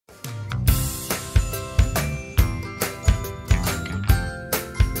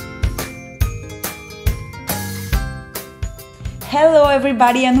Hello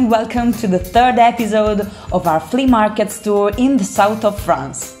everybody and welcome to the third episode of our flea markets tour in the south of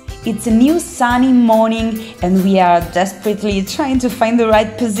France. It's a new sunny morning and we are desperately trying to find the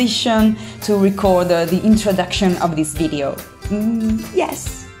right position to record the introduction of this video.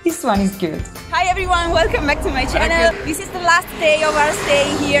 Yes, this one is good. Hi everyone, welcome back to my channel. This is the last day of our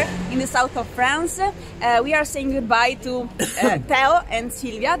stay here in the south of France. We are saying goodbye to Theo and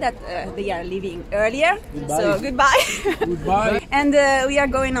Silvia that they are leaving earlier. Goodbye. So goodbye. Goodbye. And we are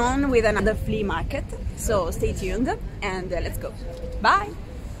going on with another flea market. So stay tuned and let's go. Bye.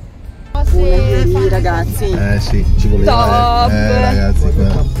 Ragazzi, sì, ci voleva. Ragazzi,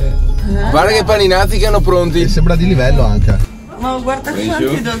 guarda che paninazzi che hanno pronti. Sembra di livello anche. Ma guarda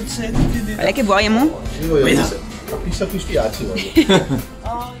quanti dolcetti. Qual è che vuoi, amore? Pizza pistiacci voglio.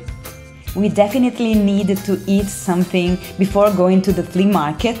 We definitely need to eat something before going to the flea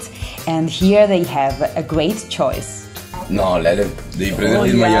market and here they have a great choice. No, lei devi prendere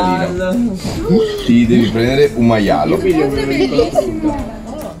il maialino. Sì, devi prendere un maialo.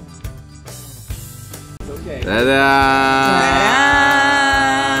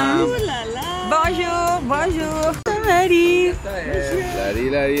 Bonjour, bonjour.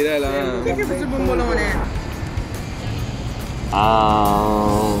 Che questo bombolone?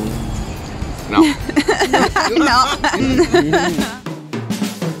 No. No.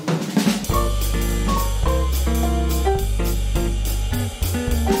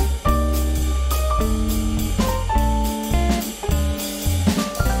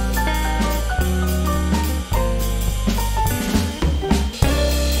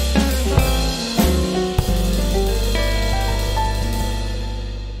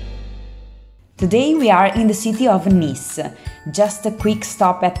 Today we are in the city of Nice. Just a quick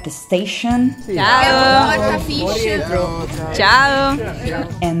stop at the station. Ciao. Ciao.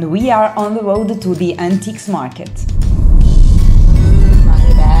 And we are on the road to the antiques market.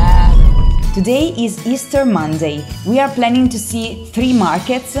 Today is Easter Monday. We are planning to see 3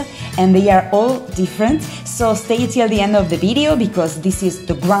 markets and they are all different, so stay till the end of the video because this is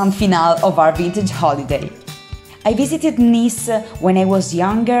the grand finale of our vintage holiday. I visited Nice when I was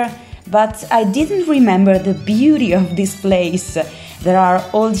younger, but I didn't remember the beauty of this place. There are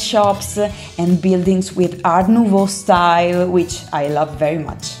old shops and buildings with Art Nouveau style, which I love very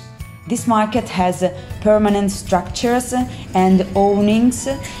much. This market has permanent structures and awnings,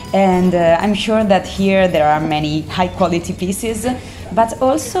 and I'm sure that here there are many high-quality pieces, but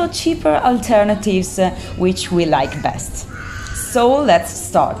also cheaper alternatives, which we like best. So let's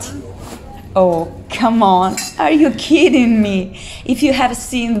start. Oh, come on, are you kidding me? If you have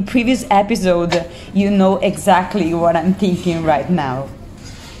seen the previous episode, you know exactly what I'm thinking right now.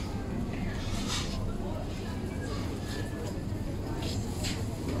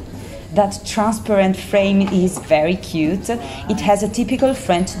 That transparent frame is very cute. It has a typical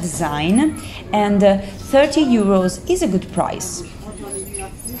French design and 30 euros is a good price.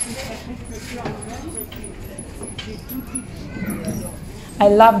 I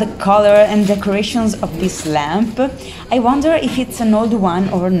love the color and decorations of this lamp. I wonder if it's an old one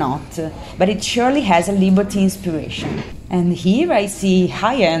or not, but it surely has a Liberty inspiration. And here I see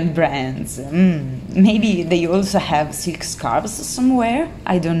high-end brands. Maybe they also have silk scarves somewhere,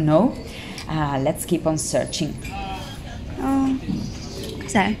 I don't know. Let's keep on searching. Oh,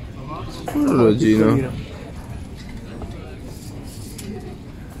 cos'è? Un orologino.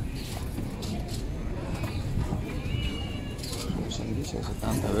 Dice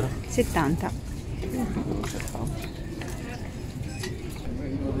 70, vero? 70.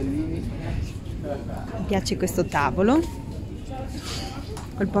 Mi piace questo tavolo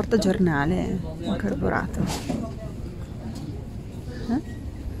col portagiornale incorporato.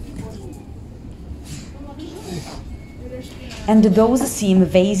 And those seem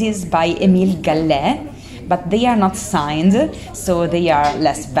vases by Gallè, but they are not signed, so they are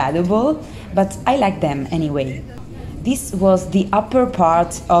less valuable, but I like them anyway. This was the upper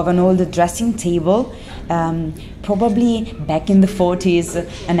part of an old dressing table. Probably back in the 40s,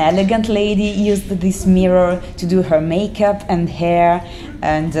 an elegant lady used this mirror to do her makeup and hair,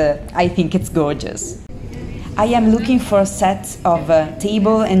 and I think it's gorgeous. I am looking for a set of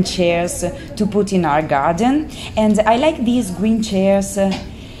table and chairs to put in our garden, and I like these green chairs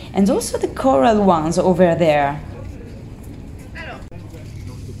and also the coral ones over there.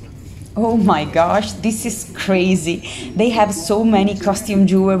 Oh my gosh, this is crazy. They have so many costume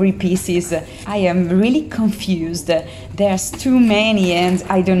jewelry pieces. I am really confused. There's too many and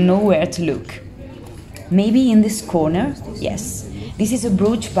I don't know where to look. Maybe in this corner? Yes. This is a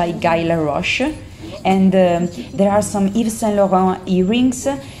brooch by Gallè and there are some Yves Saint Laurent earrings.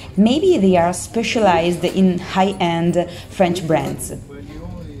 Maybe they are specialized in high-end French brands.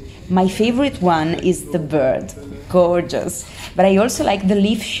 My favorite one is the bird, gorgeous, but I also like the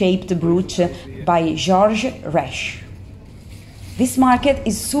leaf-shaped brooch by Georges Resch. This market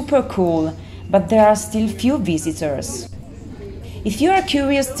is super cool, but there are still few visitors. If you are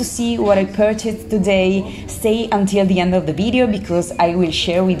curious to see what I purchased today, stay until the end of the video because I will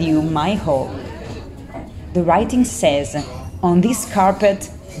share with you my haul. The writing says, on this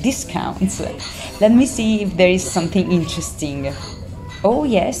carpet, discounts. Let me see if there is something interesting. Oh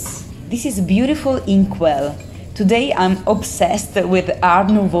yes, this is a beautiful inkwell. Today I'm obsessed with Art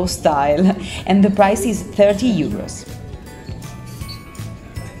Nouveau style and the price is 30 euros.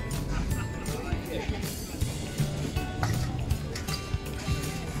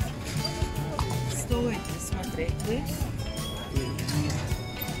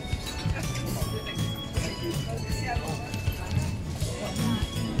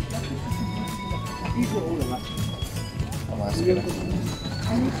 La maschera.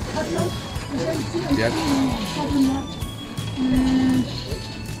 Ti piace?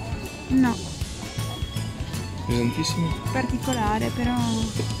 No, Pesantissimo? particolare però,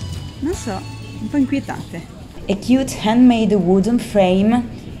 non so, un po' inquietante. A cute handmade wooden frame.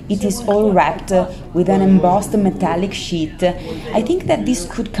 It is all wrapped with an embossed metallic sheet. I think that this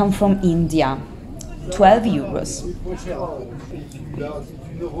could come from India. 12 euros.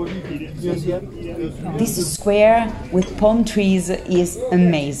 This square with palm trees is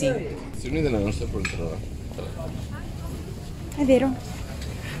amazing. Della nostra poltrona. È vero,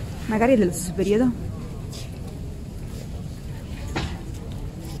 magari è dello stesso periodo.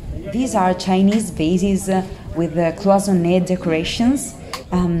 These are Chinese vases with cloisonné decorations.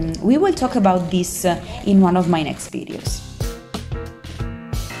 We will talk about this in one of my next videos.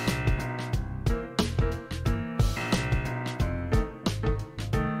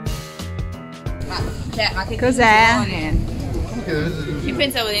 Ma che cos'è? Io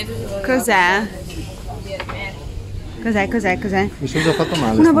pensavo dentro Cos'è? Cos'è? Mi sono già fatto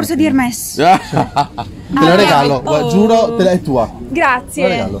male. Una borsa di Hermès. Te la regalo, giuro, te la è tua. Te la Grazie.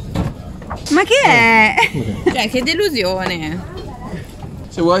 regalo. Ma che è? Cioè, che delusione.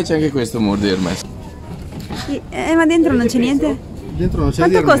 Se vuoi c'è anche questo Mord di Hermès. Ma dentro non c'è niente? Dentro non c'è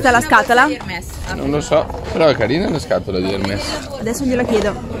Quanto costa la scatola? Non lo so, però è carina la scatola di Hermès. Adesso glielo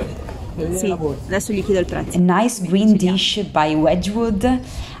chiedo. Sì, adesso gli chiedo il prezzo. A nice green dish by Wedgwood.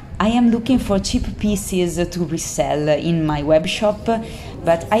 I am looking for cheap pieces to resell in my web shop,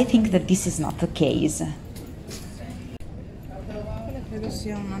 but I think that this is not the case. Credo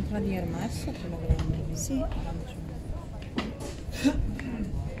sia un'altra di Hermès. Sì.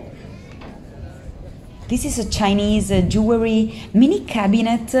 This is a Chinese jewelry mini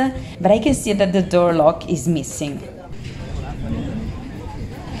cabinet, but I can see that the door lock is missing.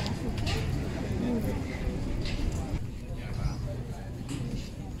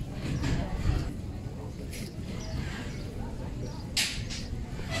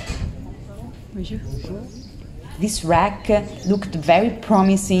 This rack looked very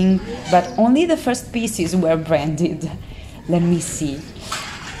promising, but only the first pieces were branded. Let me see.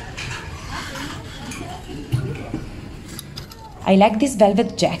 I like this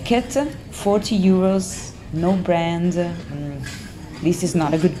velvet jacket, 40 euros, no brand. This is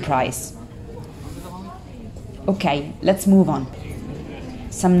not a good price. Okay, let's move on.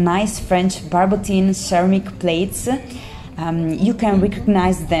 Some nice French barbotine ceramic plates. You can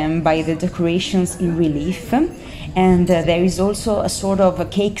recognize them by the decorations in relief, and there is also a sort of a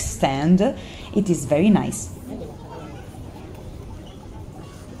cake stand. It is very nice.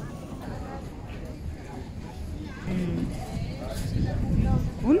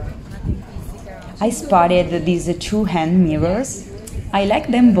 I spotted these two hand mirrors. I like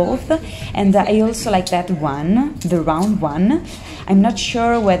them both, and I also like that one, the round one. I'm not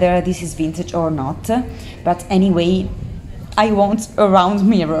sure whether this is vintage or not, but anyway, I want a round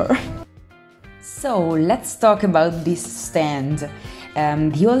mirror. So let's talk about this stand.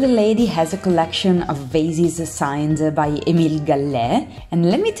 The old lady has a collection of vases signed by Émile Gallè, and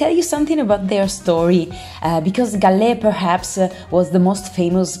let me tell you something about their story, because Gallè perhaps was the most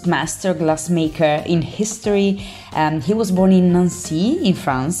famous master glassmaker in history. He was born in Nancy, in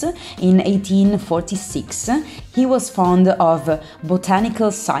France, in 1846. He was fond of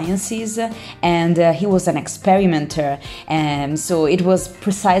botanical sciences and he was an experimenter, and so it was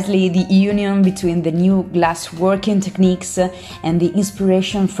precisely the union between the new glass working techniques and the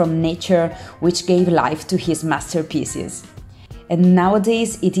inspiration from nature which gave life to his masterpieces. And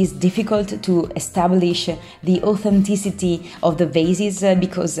nowadays it is difficult to establish the authenticity of the vases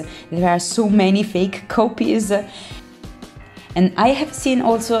because there are so many fake copies. And I have seen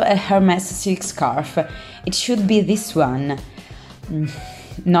also a Hermes silk scarf. It should be this one.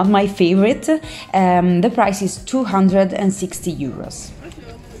 Not my favorite. The price is 260 euros.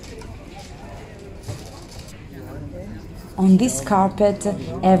 On this carpet,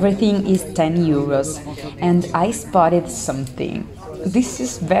 everything is 10 euros, and I spotted something. This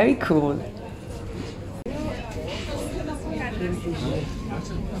is very cool.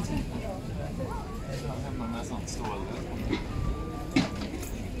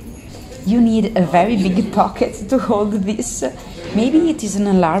 You need a very big pocket to hold this. Maybe it is an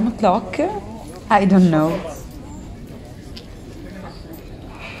alarm clock? I don't know.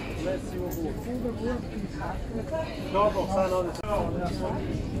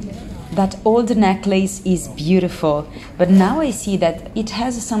 That old necklace is beautiful, but now I see that it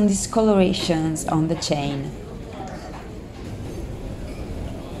has some discolorations on the chain.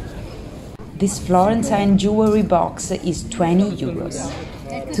 This Florentine jewelry box is 20 euros.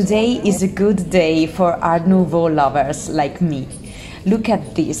 Today is a good day for Art Nouveau lovers like me. Look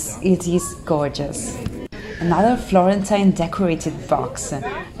at this, it is gorgeous. Another Florentine decorated box.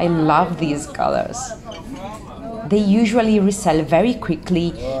 I love these colors. They usually resell very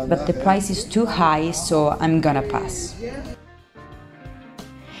quickly, but the price is too high, so I'm gonna pass.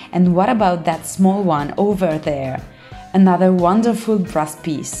 And what about that small one over there? Another wonderful brass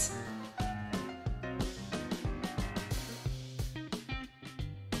piece.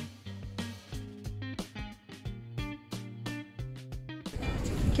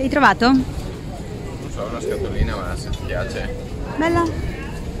 Che hai trovato? Non so, una scatolina, ma se ti piace. Bella?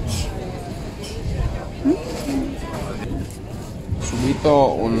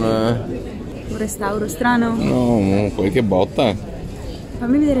 Subito un restauro strano? no, qualche botta.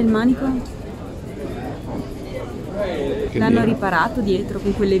 Fammi vedere il manico. Che L'hanno dire? riparato dietro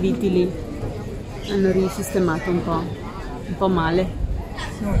con quelle viti lì. Hanno risistemato un po' male.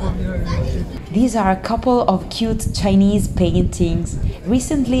 These are a couple of cute Chinese paintings.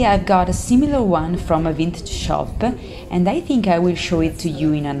 Recently I got a similar one from a vintage shop, and I think I will show it to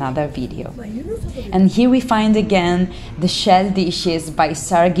you in another video. And here we find again the shell dishes by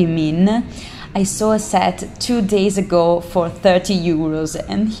Sergei Min. I saw a set 2 days ago for 30 euros,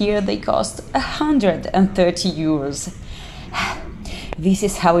 and here they cost 130 euros. This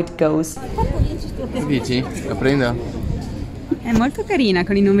is how it goes. Che dici? La prenda? È molto carina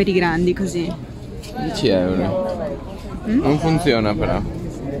con i numeri grandi così. 10 euro. Non funziona però.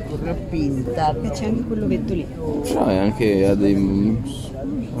 E c'è anche quell'ovetto lì. Però è anche a dei...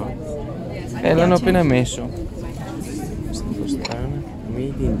 l'hanno appena messo. Strana.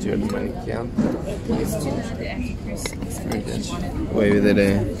 Made in Germany. Mi piace. Vuoi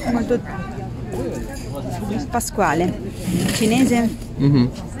vedere? Molto pasquale. Cinese?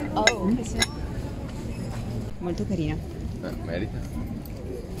 Molto carina. Merita.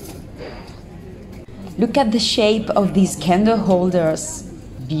 Look at the shape of these candle holders.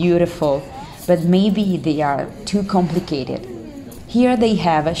 Beautiful, but maybe they are too complicated. Here they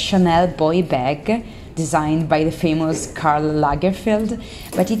have a Chanel boy bag, designed by the famous Karl Lagerfeld,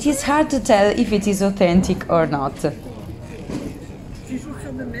 but it is hard to tell if it is authentic or not.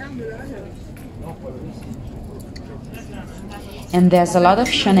 And there's a lot of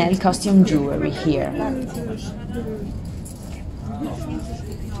Chanel costume jewelry here.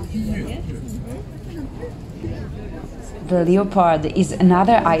 The leopard is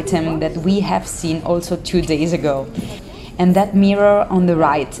another item that we have seen also 2 days ago. And that mirror on the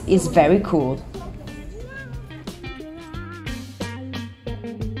right is very cool.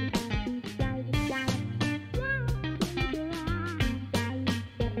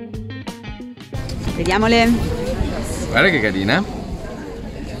 Vediamole. Guarda che carina.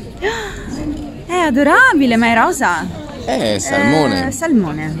 È adorabile, ma è rosa. Salmone.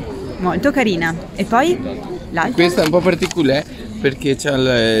 Salmone. Molto carina. E poi l'altra? Questa è un po' particolare perché c'ha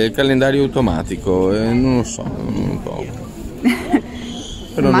il calendario automatico. Non lo so, un po'.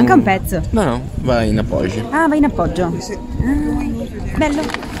 Però manca un pezzo. No, va in appoggio. Ah, va in appoggio. Ah,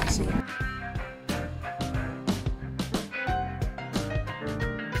 bello.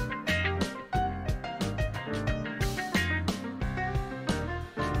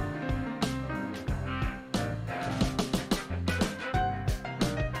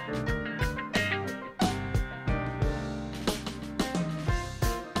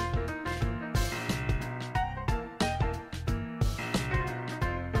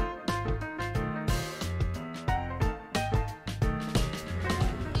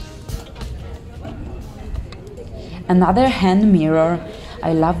 Another hand mirror.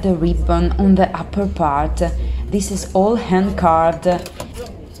 I love the ribbon on the upper part. This is all hand carved.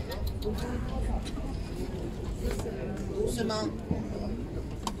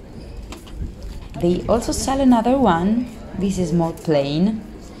 They also sell another one. This is more plain.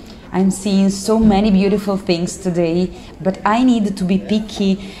 I'm seeing so many beautiful things today, but I need to be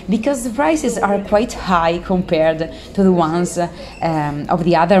picky because the prices are quite high compared to the ones of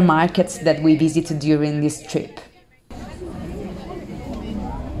the other markets that we visited during this trip.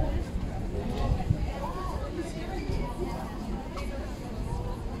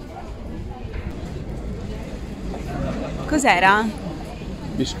 Cos'era?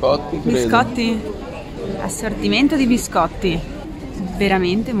 Biscotti, credo. Biscotti? Assortimento di biscotti.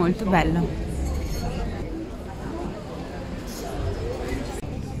 Veramente molto bello.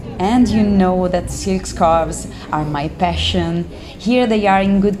 And you know that silk scarves are my passion. Here they are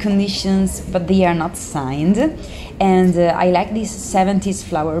in good conditions, but they are not signed. And I like these 70s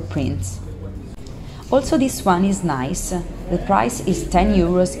flower prints. Also this one is nice. The price is 10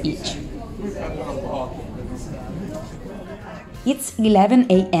 euros each. It's 11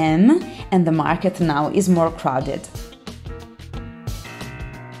 a.m. and the market now is more crowded.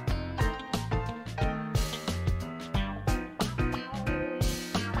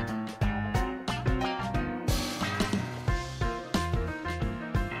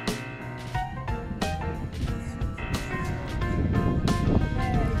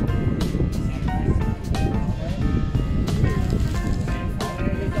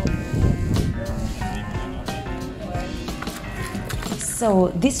 So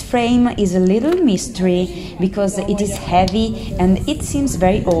this frame is a little mystery because it is heavy and it seems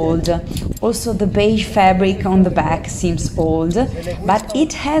very old. Also the beige fabric on the back seems old, but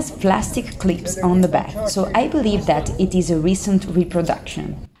it has plastic clips on the back, so I believe that it is a recent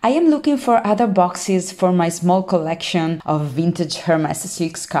reproduction. I am looking for other boxes for my small collection of vintage Hermes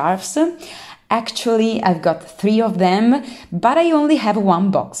silk scarves. Actually, I've got 3 of them, but I only have 1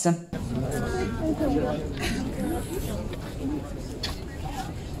 box.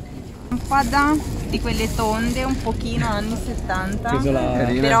 Lampada di quelle tonde, un pochino anni 70,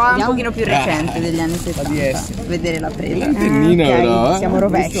 Carina. però è un pochino più recente degli anni 70. Vedere la presa. Lanternina però, Siamo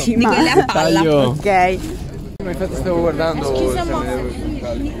rovesci, Di quelle a palla. Taglio. Ok. Ma infatti stavo guardando.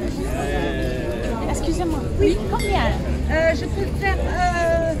 Excusez-moi. Oui, combien Je peux le faire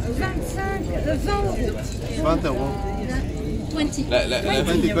 25, 20. 20 euro. 20.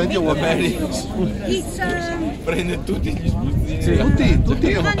 20 euro. It's Prende tutti gli spruzzini.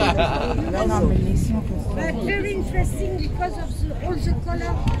 Tutti. No, bellissimo questo. very interesting because of all the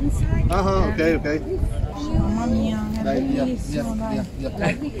color inside. Ah, ok. Mamma mia, è Dai,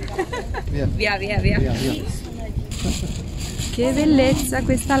 via. via. Che bellezza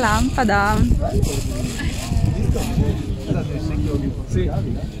questa lampada!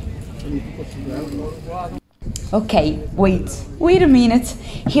 Okay, wait a minute.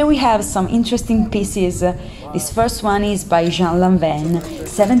 Here we have some interesting pieces. This first one is by Jean Lanvin,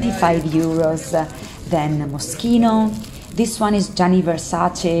 75 euros. Then Moschino. This one is Gianni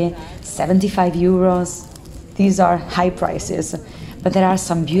Versace, 75 euros. These are high prices, but there are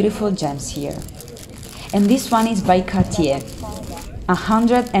some beautiful gems here. And this one is by Cartier,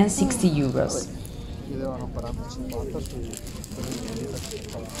 160 euros.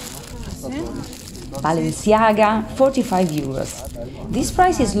 Balenciaga, 45 euros. This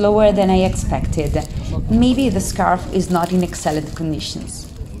price is lower than I expected. Maybe the scarf is not in excellent conditions.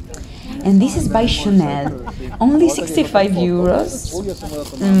 And this is by Chanel, only 65 euros.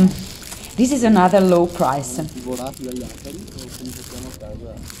 This is another low price.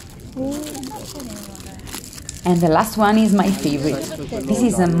 And the last one is my favorite. This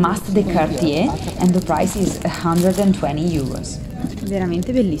is a Must de Cartier and the price is 120 euros.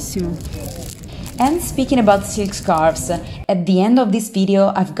 Veramente bellissimo. And speaking about silk scarves, at the end of this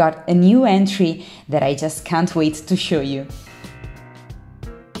video I've got a new entry that I just can't wait to show you.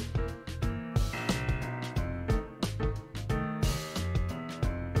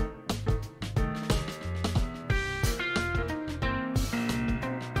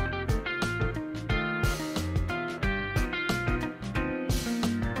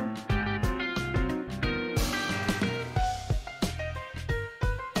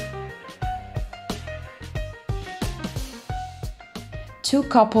 Two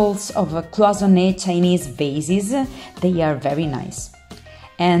couples of cloisonné Chinese vases. They are very nice.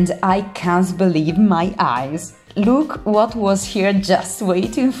 And I can't believe my eyes. Look what was here just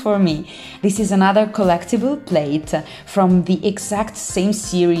waiting for me. This is another collectible plate from the exact same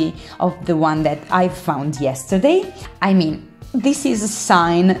series of the one that I found yesterday. I mean, this is a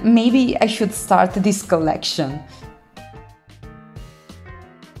sign. Maybe I should start this collection.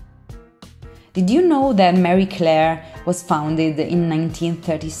 Did you know that Marie Claire was founded in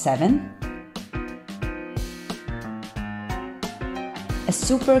 1937? a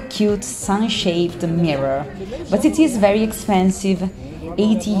super cute sun-shaped mirror, but it is very expensive,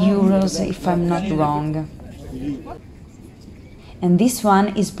 80 euros if I'm not wrong. And this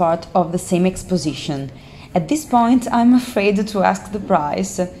one is part of the same exposition. At this point I'm afraid to ask the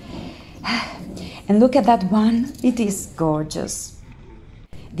price. And look at that one, it is gorgeous.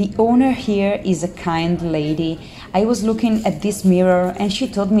 The owner here is a kind lady. I was looking at this mirror and she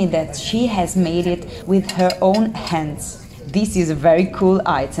told me that she has made it with her own hands. This is a very cool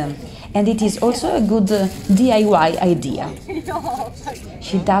item and it is also a good DIY idea.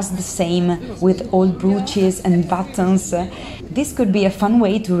 She does the same with old brooches and buttons. This could be a fun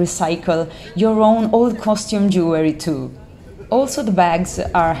way to recycle your own old costume jewelry too. Also the bags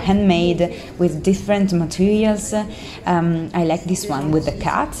are handmade with different materials. I like this one with the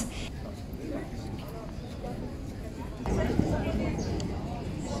cat.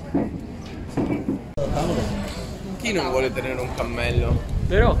 Chi non vuole tenere un cammello?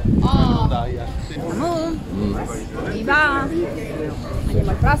 Vero? Oh. Viva! Andiamo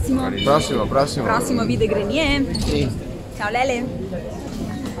al prossimo. Prossimo VIDE GRENIERS. Sì. Ciao Lele.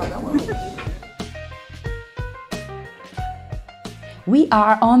 We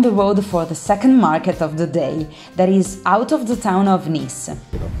are on the road for the second market of the day, that is out of the town of Nice.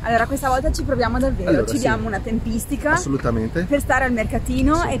 Allora, questa volta ci proviamo davvero, allora, ci diamo una tempistica. Assolutamente. Per stare al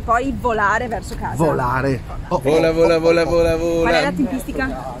mercatino e poi volare verso casa. Volare. Vola. Qual è la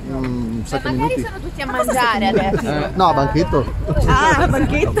tempistica? 7 minuti. Sono tutti a mangiare adesso. No, banchetto. Ah,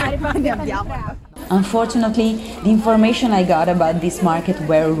 banchetto. Ne abbiamo. Unfortunately, the information I got about this market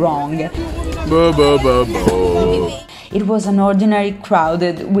were wrong. It was an ordinary,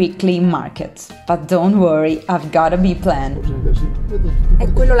 crowded, weekly market. But don't worry, I've got a B-plan. È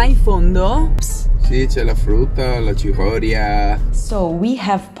quello là in fondo? Sì, c'è la frutta, la cicoria. So we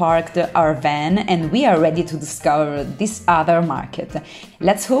have parked our van and we are ready to discover this other market.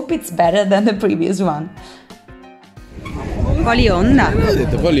 Let's hope it's better than the previous one. Polionda. Ho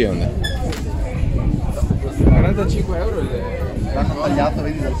detto polionda. 45 euro L'hanno tagliato,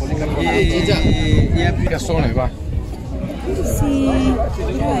 vedi, dal policarbonato. e Picassone qua. Sì,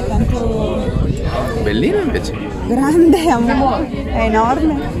 però è tanto Bellino invece. grande, amore. È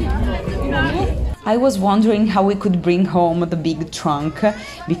enorme. I was wondering how we could bring home the big trunk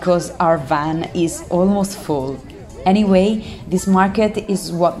because our van is almost full. Anyway, this market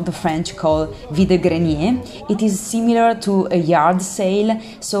is what the French call VIDE GRENIERS. It is similar to a yard sale,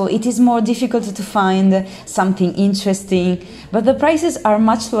 so it is more difficult to find something interesting, but the prices are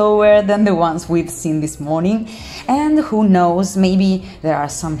much lower than the ones we've seen this morning. And who knows, maybe there are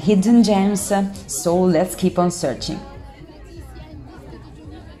some hidden gems, so let's keep on searching.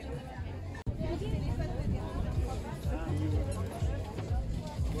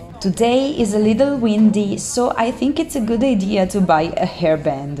 Today is a little windy, so I think it's a good idea to buy a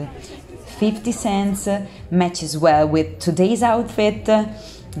hairband. 50 cents, matches well with today's outfit.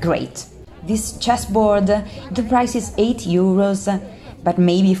 Great. This chessboard, the price is 8 euros, but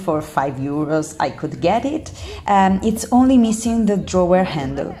maybe for 5 euros I could get it. It's only missing the drawer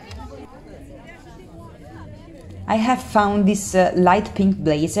handle. I have found this light pink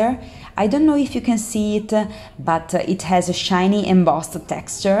blazer. I don't know if you can see it, but it has a shiny embossed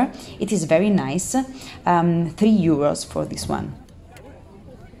texture. It is very nice. 3 euros for this one.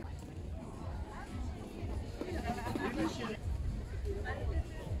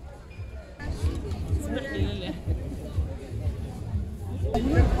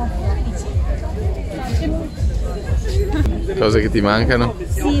 Cose che ti mancano?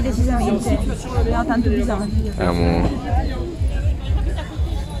 Sì, decisamente. Abbiamo tanto bisogno.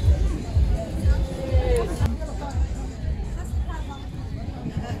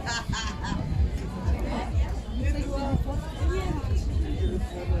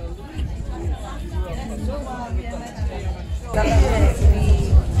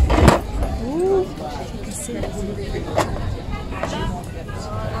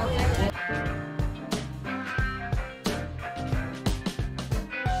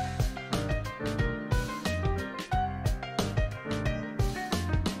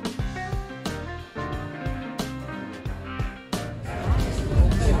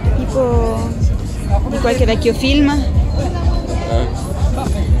 Tipo di qualche vecchio film.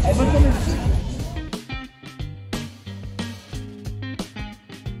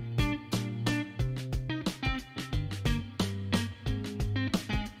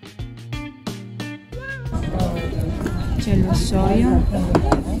 C'è il vassoio.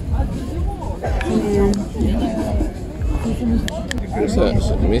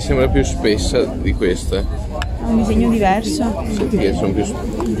 Questa mi sembra più spessa di questa. Ha un disegno diverso. Senti che sono più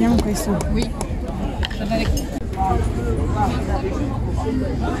Vediamo questo.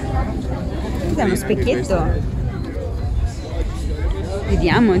 Cos'è, uno specchietto?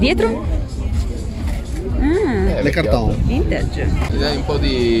 Vediamo, dietro? Le cartone. Vintage. Mi dai un po'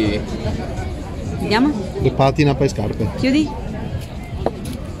 di... Vediamo, Le patina per scarpe. chiudi.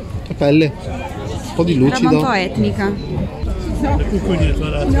 Che pelle. Un po' di Roba un po' lucido. etnica.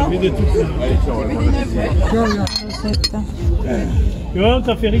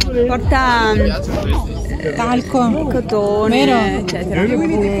 Porta talco, cotone, eccetera.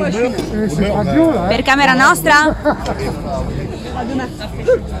 Per camera nostra?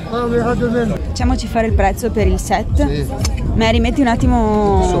 Facciamoci fare il prezzo per il set. Sì. Mary, metti un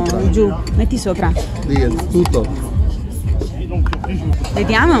attimo Sopra. giù, metti sopra. Lì, tutto.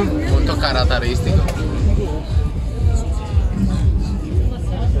 Vediamo. molto caratteristico.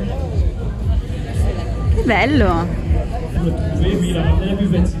 Che bello.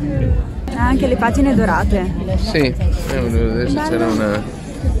 Ha anche le pagine dorate. Sì, adesso c'era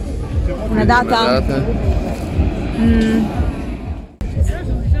Una data?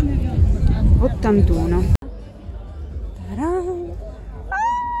 81. Taran. Ah!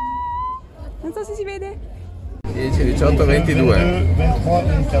 Non so se si vede. 10, 18, 22.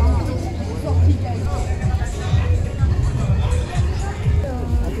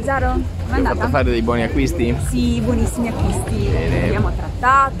 Tesoro, com'è Ho andata? fatto fare dei buoni acquisti? Sì, buonissimi acquisti. Abbiamo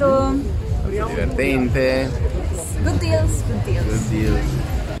trattato. Divertente. Good deals, good deals. Good deal.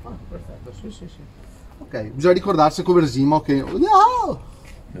 Perfetto, sì, sì, sì. Ok, bisogna ricordarsi come Resimo che... No!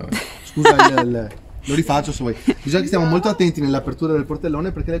 Scusa, lo rifaccio se vuoi. Bisogna che stiamo molto attenti nell'apertura del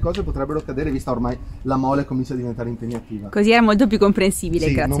portellone perché le cose potrebbero cadere vista ormai la mole comincia a diventare impegnativa. Così era molto più comprensibile,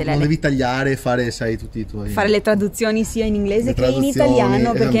 Sì, grazie non Lele. devi tagliare e fare, sai, tutti i tuoi... Fare le traduzioni sia in inglese Le che in traduzioni,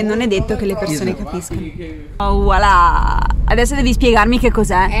 italiano perché esatto. non è detto che le persone Esatto. capiscano. Oh, voilà! Adesso devi spiegarmi che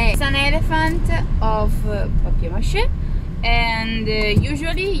cos'è. It's an elephant of papier-mâché, and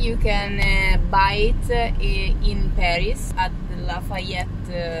usually you can buy it in Paris at the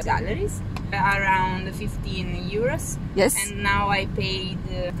Lafayette galleries around 15 euros. Yes. And now I paid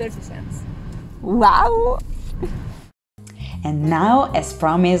 30 cents. Wow! And now, as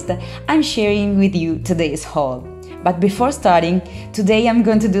promised, I'm sharing with you today's haul. But before starting, today I'm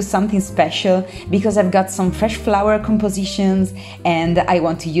going to do something special because I've got some fresh flower compositions and I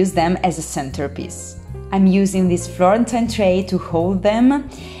want to use them as a centerpiece. I'm using this Florentine tray to hold them,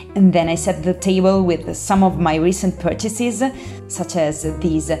 and then I set the table with some of my recent purchases, such as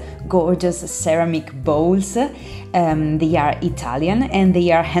these gorgeous ceramic bowls. They are Italian and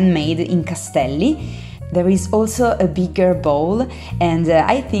they are handmade in Castelli. There is also a bigger bowl, and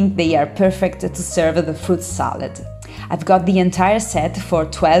I think they are perfect to serve the fruit salad. I've got the entire set for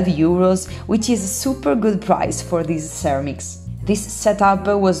 12 euros, which is a super good price for these ceramics. This setup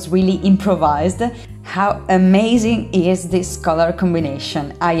was really improvised. How amazing is this color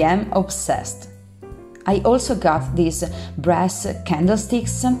combination? I am obsessed. I also got these brass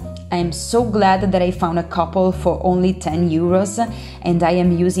candlesticks. I am so glad that I found a couple for only 10 euros, and I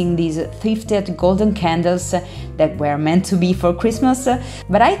am using these thrifted golden candles that were meant to be for Christmas,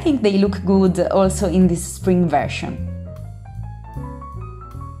 but I think they look good also in this spring version.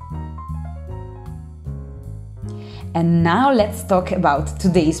 And now let's talk about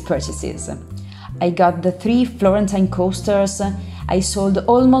today's purchases. I got the 3 Florentine coasters. I sold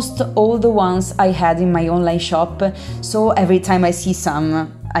almost all the ones I had in my online shop, so every time I see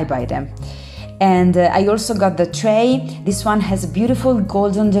some, I buy them. And I also got the tray. This one has a beautiful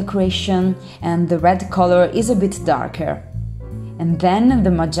golden decoration and the red color is a bit darker. And then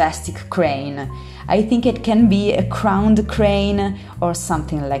the majestic crane. I think it can be a crowned crane or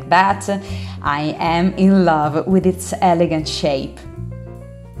something like that. I am in love with its elegant shape.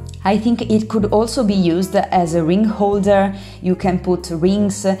 I think it could also be used as a ring holder. You can put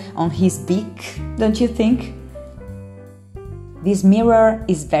rings on his beak, don't you think? This mirror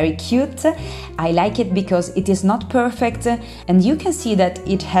is very cute. I like it because it is not perfect and you can see that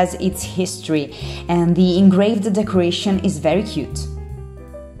it has its history, and the engraved decoration is very cute.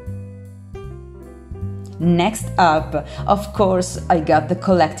 Next up, of course, I got the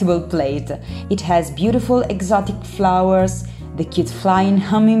collectible plate. It has beautiful exotic flowers, the cute flying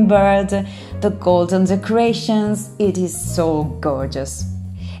hummingbird, the golden decorations. It is so gorgeous.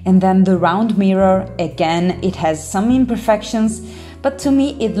 And then the round mirror, again, it has some imperfections, but to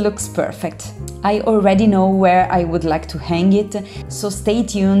me it looks perfect. I already know where I would like to hang it, so stay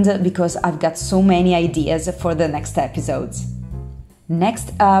tuned because I've got so many ideas for the next episodes.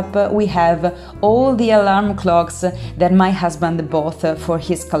 Next up, we have all the alarm clocks that my husband bought for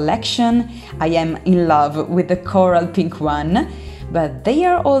his collection. I am in love with the coral pink one, but they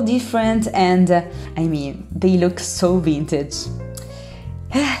are all different and, I mean, they look so vintage.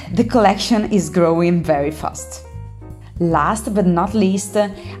 The collection is growing very fast. Last but not least,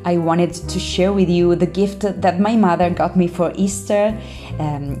 I wanted to share with you the gift that my mother got me for Easter.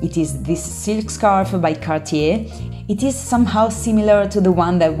 It is this silk scarf by Cartier. It is somehow similar to the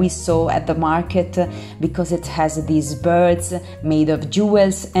one that we saw at the market because it has these birds made of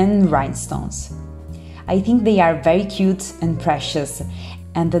jewels and rhinestones. I think they are very cute and precious,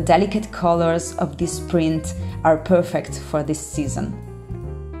 and the delicate colors of this print are perfect for this season.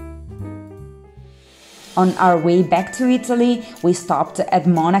 On our way back to Italy, we stopped at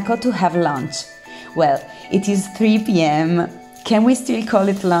Monaco to have lunch. Well, it is 3 p.m. Can we still call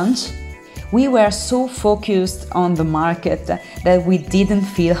it lunch? We were so focused on the market that we didn't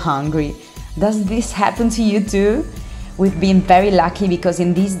feel hungry. Does this happen to you too? We've been very lucky because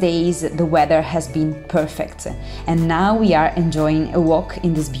in these days the weather has been perfect, and now we are enjoying a walk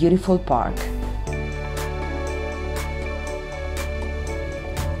in this beautiful park.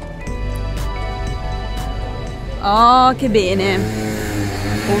 Oh, che bene!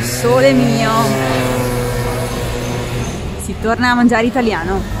 Oh sole mio! Si torna a mangiare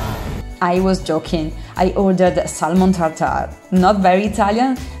italiano. I was joking. I ordered salmon tartare. Not very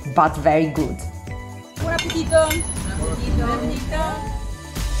Italian, but very good. Buon appetito! Buon appetito!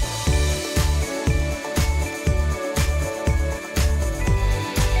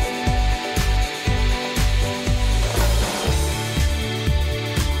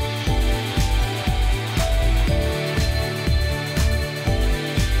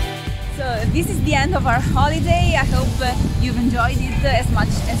 This is the end of our holiday. I hope you've enjoyed it as much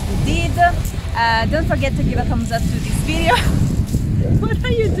as we did. Don't forget to give a thumbs up to this video. What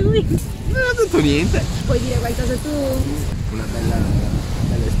are you doing? Non ho detto niente. Puoi dire qualcosa tu? Una bella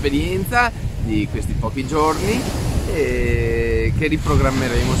esperienza di questi pochi giorni e che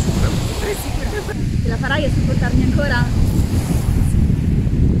riprogrammeremo sicuramente. Ce la farai a supportarmi ancora?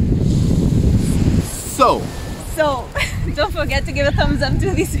 So, don't forget to give a thumbs up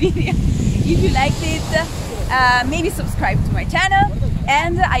to this video if you liked it. Maybe subscribe to my channel,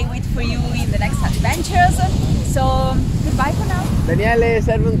 and I wait for you in the next adventures. So goodbye for now. Daniele,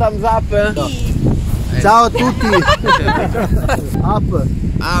 serve un thumbs up? Sì. Ciao a tutti. Up.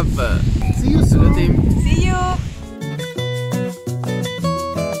 Up. See you soon. Saluti. See you.